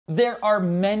There are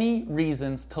many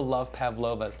reasons to love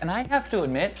pavlovas, and I have to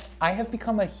admit, I have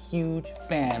become a huge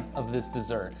fan of this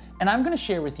dessert. And I'm gonna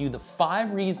share with you the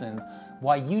 5 reasons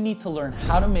why you need to learn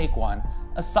how to make one,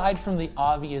 aside from the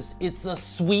obvious, it's a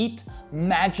sweet,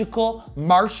 magical,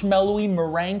 marshmallowy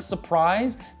meringue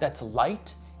surprise that's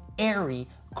light, airy,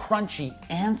 crunchy,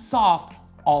 and soft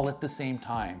all at the same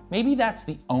time. Maybe that's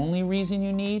the only reason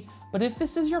you need, but if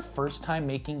this is your first time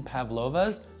making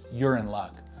pavlovas, you're in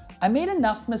luck. I made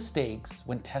enough mistakes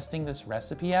when testing this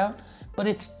recipe out, but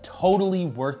it's totally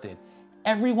worth it.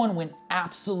 Everyone went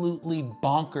absolutely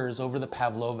bonkers over the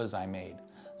pavlovas I made.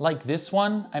 Like this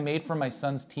one I made for my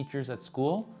son's teachers at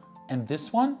school, and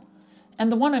this one,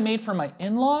 and the one I made for my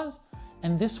in-laws,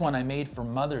 and this one I made for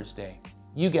Mother's Day.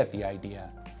 You get the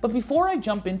idea. But before I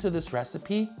jump into this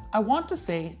recipe, I want to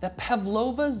say that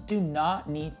pavlovas do not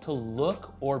need to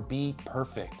look or be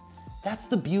perfect. That's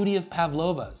the beauty of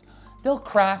pavlovas. They'll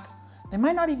crack, they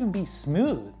might not even be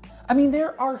smooth. I mean,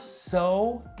 there are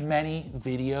so many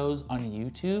videos on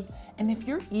YouTube, and if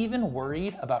you're even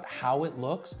worried about how it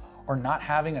looks or not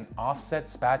having an offset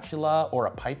spatula or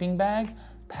a piping bag,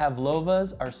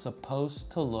 pavlovas are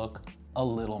supposed to look a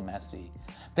little messy.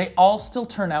 They all still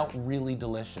turn out really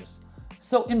delicious.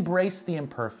 So embrace the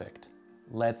imperfect.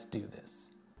 Let's do this.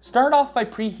 Start off by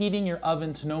preheating your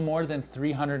oven to no more than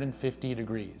 350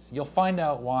 degrees. You'll find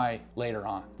out why later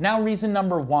on. Now, reason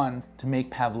number 1 to make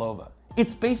pavlova.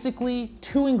 It's basically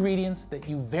 2 ingredients that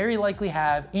you very likely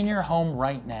have in your home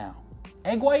right now: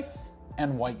 egg whites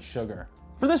and white sugar.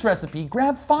 For this recipe,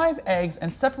 grab 5 eggs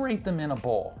and separate them in a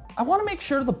bowl. I want to make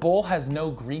sure the bowl has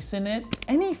no grease in it.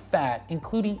 Any fat,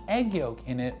 including egg yolk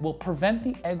in it, will prevent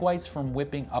the egg whites from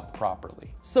whipping up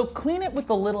properly. So clean it with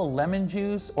a little lemon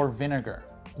juice or vinegar.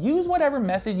 Use whatever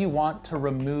method you want to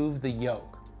remove the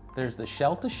yolk. There's the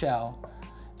shell to shell,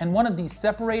 and one of these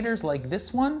separators like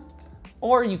this one,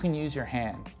 or you can use your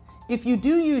hand. If you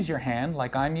do use your hand,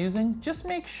 like I'm using, just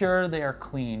make sure they are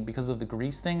clean because of the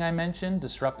grease thing I mentioned,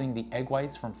 disrupting the egg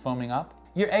whites from foaming up.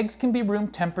 Your eggs can be room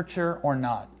temperature or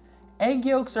not. Egg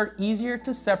yolks are easier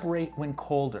to separate when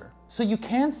colder, so you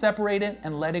can separate it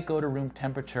and let it go to room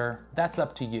temperature. That's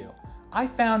up to you. I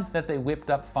found that they whipped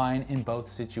up fine in both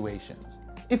situations.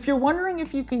 If you're wondering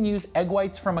if you can use egg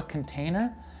whites from a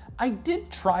container, I did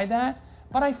try that,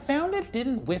 but I found it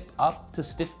didn't whip up to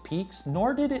stiff peaks,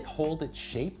 nor did it hold its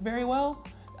shape very well.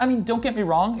 I mean, don't get me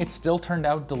wrong, it still turned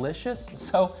out delicious.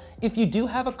 So if you do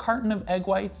have a carton of egg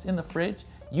whites in the fridge,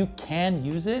 you can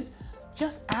use it.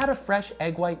 Just add a fresh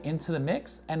egg white into the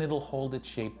mix and it'll hold its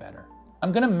shape better.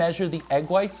 I'm gonna measure the egg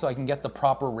whites so I can get the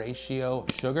proper ratio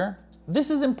of sugar. This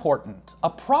is important. A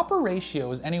proper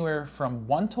ratio is anywhere from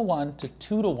 1:1 to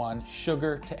 2:1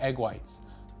 sugar to egg whites.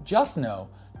 Just know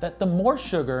that the more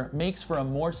sugar makes for a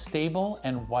more stable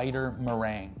and whiter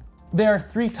meringue. There are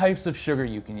 3 types of sugar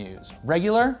you can use: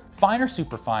 regular, fine or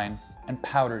superfine, and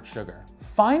powdered sugar.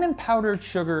 Fine and powdered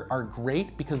sugar are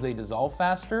great because they dissolve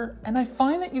faster, and I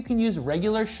find that you can use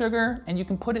regular sugar and you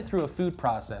can put it through a food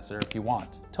processor if you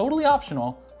want. Totally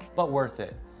optional, but worth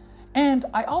it. And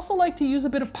I also like to use a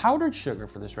bit of powdered sugar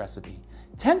for this recipe.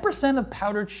 10% of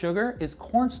powdered sugar is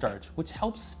cornstarch, which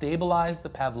helps stabilize the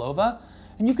pavlova.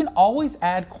 And you can always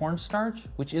add cornstarch,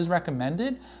 which is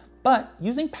recommended, but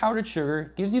using powdered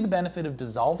sugar gives you the benefit of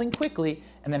dissolving quickly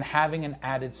and then having an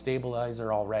added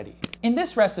stabilizer already. In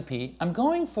this recipe, I'm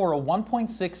going for a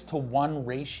 1.6:1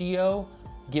 ratio,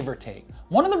 give or take.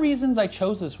 One of the reasons I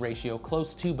chose this ratio,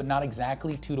 close to but not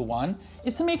exactly 2:1,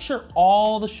 is to make sure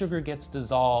all the sugar gets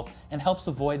dissolved and helps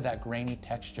avoid that grainy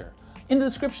texture. In the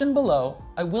description below,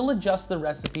 I will adjust the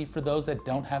recipe for those that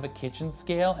don't have a kitchen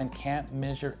scale and can't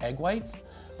measure egg whites.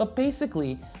 But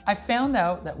basically, I found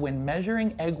out that when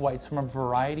measuring egg whites from a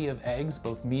variety of eggs,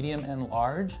 both medium and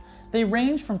large, they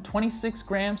range from 26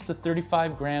 grams to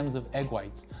 35 grams of egg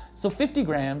whites. So 50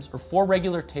 grams or 4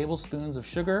 regular tablespoons of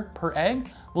sugar per egg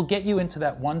will get you into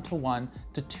that 1:1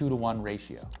 to 2:1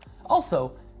 ratio.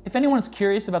 Also, if anyone's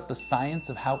curious about the science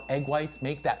of how egg whites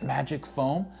make that magic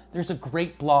foam, there's a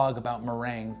great blog about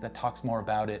meringues that talks more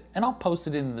about it, and I'll post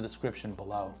it in the description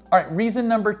below. All right, reason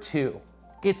number 2.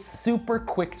 It's super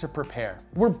quick to prepare.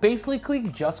 We're basically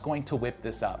just going to whip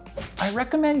this up. I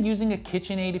recommend using a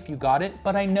KitchenAid if you got it,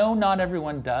 but I know not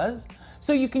everyone does,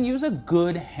 so you can use a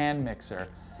good hand mixer.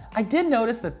 I did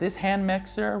notice that this hand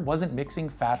mixer wasn't mixing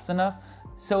fast enough,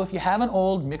 so if you have an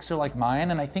old mixer like mine,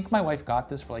 and I think my wife got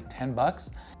this for like 10 bucks,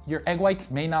 your egg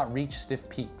whites may not reach stiff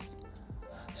peaks.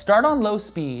 Start on low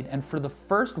speed, and for the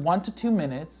first 1 to 2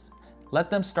 minutes,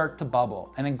 let them start to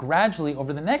bubble, and then gradually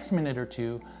over the next minute or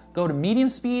 2, go to medium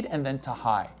speed and then to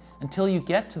high until you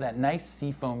get to that nice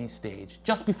sea foamy stage,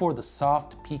 just before the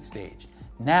soft peak stage.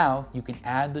 Now you can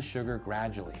add the sugar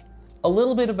gradually. A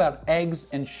little bit about eggs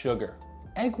and sugar.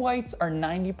 Egg whites are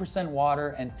 90%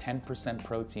 water and 10%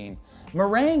 protein.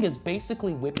 Meringue is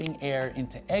basically whipping air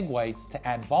into egg whites to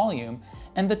add volume,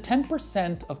 and the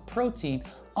 10% of protein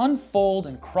unfold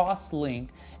and cross-link,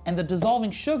 and the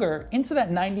dissolving sugar into that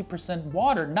 90%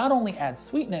 water not only adds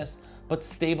sweetness, but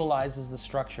stabilizes the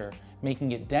structure,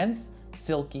 making it dense,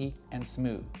 silky, and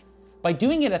smooth. By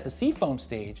doing it at the seafoam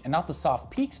stage and not the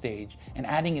soft peak stage and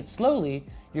adding it slowly,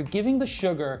 you're giving the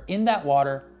sugar in that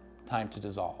water time to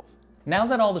dissolve. Now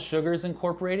that all the sugar is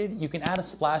incorporated, you can add a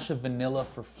splash of vanilla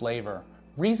for flavor.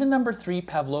 Reason number 3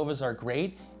 pavlovas are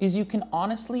great is you can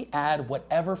honestly add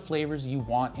whatever flavors you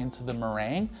want into the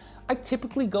meringue. I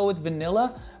typically go with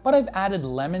vanilla, but I've added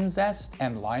lemon zest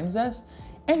and lime zest,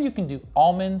 and you can do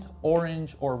almond,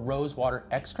 orange, or rose water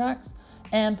extracts,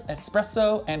 and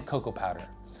espresso and cocoa powder.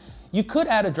 You could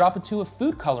add a drop or two of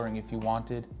food coloring if you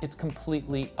wanted. It's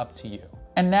completely up to you.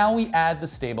 And now we add the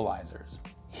stabilizers.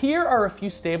 Here are a few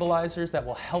stabilizers that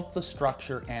will help the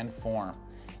structure and form.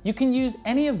 You can use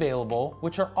any available,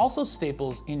 which are also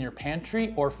staples in your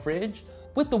pantry or fridge,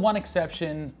 with the one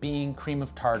exception being cream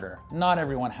of tartar. Not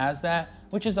everyone has that,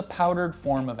 which is a powdered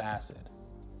form of acid.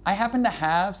 I happen to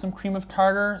have some cream of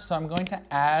tartar, so I'm going to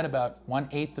add about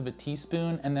 1/8 of a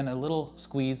teaspoon and then a little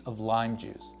squeeze of lime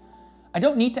juice. I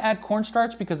don't need to add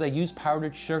cornstarch because I use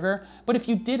powdered sugar, but if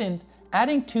you didn't,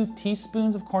 adding 2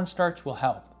 teaspoons of cornstarch will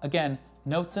help. Again,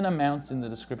 notes and amounts in the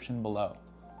description below.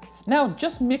 Now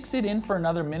just mix it in for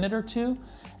another minute or 2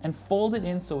 and fold it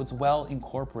in so it's well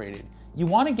incorporated. You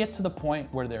want to get to the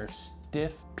point where there are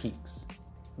stiff peaks.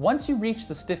 Once you reach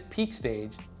the stiff peak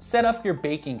stage, set up your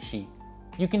baking sheet.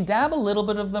 You can dab a little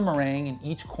bit of the meringue in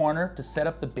each corner to set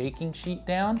up the baking sheet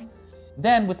down.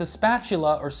 Then with a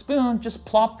spatula or spoon, just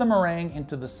plop the meringue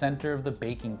into the center of the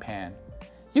baking pan.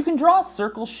 You can draw a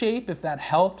circle shape if that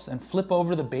helps and flip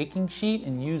over the baking sheet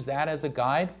and use that as a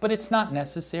guide, but it's not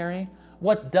necessary.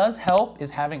 What does help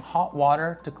is having hot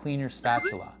water to clean your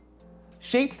spatula.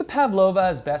 Shape the pavlova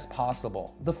as best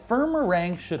possible. The firm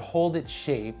meringue should hold its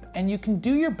shape, and you can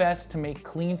do your best to make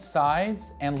clean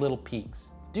sides and little peaks.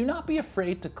 Do not be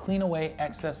afraid to clean away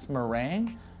excess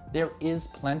meringue. There is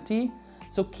plenty,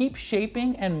 so keep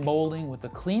shaping and molding with a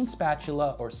clean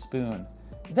spatula or spoon.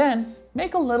 Then,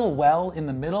 make a little well in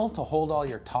the middle to hold all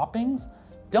your toppings.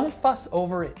 Don't fuss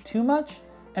over it too much,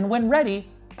 and when ready,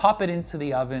 pop it into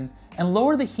the oven and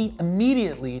lower the heat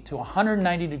immediately to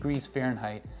 190 degrees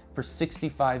Fahrenheit for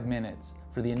 65 minutes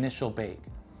for the initial bake.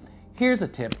 Here's a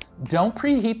tip, don't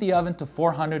preheat the oven to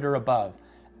 400 or above.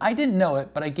 I didn't know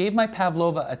it, but I gave my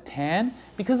pavlova a tan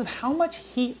because of how much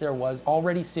heat there was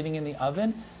already sitting in the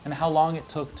oven and how long it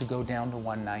took to go down to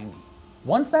 190.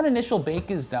 Once that initial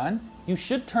bake is done, you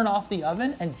should turn off the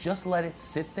oven and just let it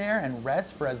sit there and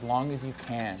rest for as long as you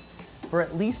can. For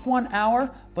at least 1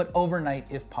 hour, but overnight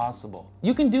if possible.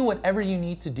 You can do whatever you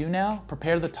need to do now,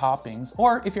 prepare the toppings,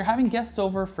 or if you're having guests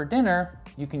over for dinner,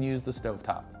 you can use the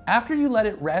stovetop. After you let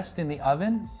it rest in the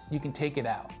oven, you can take it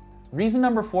out. Reason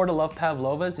number 4 to love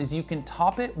pavlovas is you can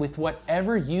top it with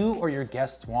whatever you or your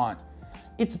guests want.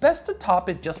 It's best to top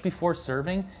it just before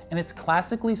serving, and it's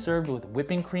classically served with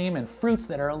whipping cream and fruits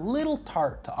that are a little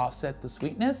tart to offset the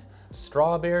sweetness.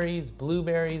 Strawberries,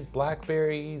 blueberries,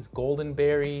 blackberries, golden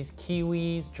berries,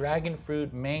 kiwis, dragon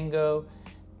fruit, mango,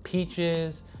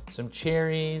 peaches, some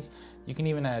cherries. You can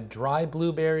even add dry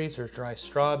blueberries or dry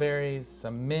strawberries,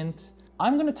 some mint.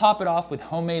 I'm gonna top it off with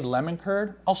homemade lemon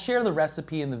curd. I'll share the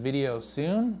recipe in the video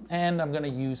soon, and I'm gonna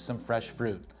use some fresh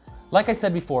fruit. Like I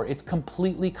said before, it's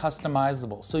completely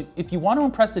customizable. So if you want to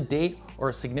impress a date or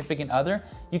a significant other,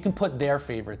 you can put their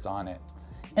favorites on it.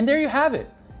 And there you have it.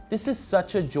 This is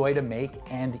such a joy to make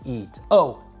and eat.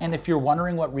 Oh, and if you're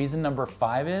wondering what reason number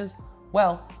 5 is,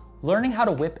 well, learning how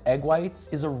to whip egg whites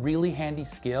is a really handy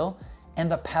skill,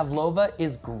 and a pavlova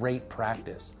is great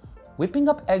practice. Whipping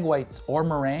up egg whites or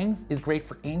meringues is great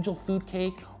for angel food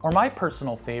cake, or my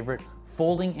personal favorite,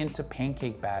 folding into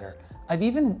pancake batter. I've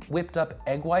even whipped up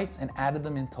egg whites and added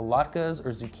them into latkes or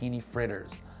zucchini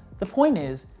fritters. The point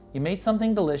is, you made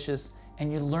something delicious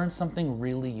and you learned something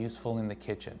really useful in the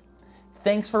kitchen.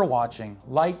 Thanks for watching.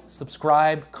 Like,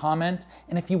 subscribe, comment,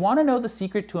 and if you want to know the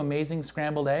secret to amazing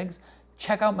scrambled eggs,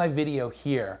 check out my video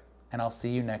here, and I'll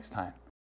see you next time.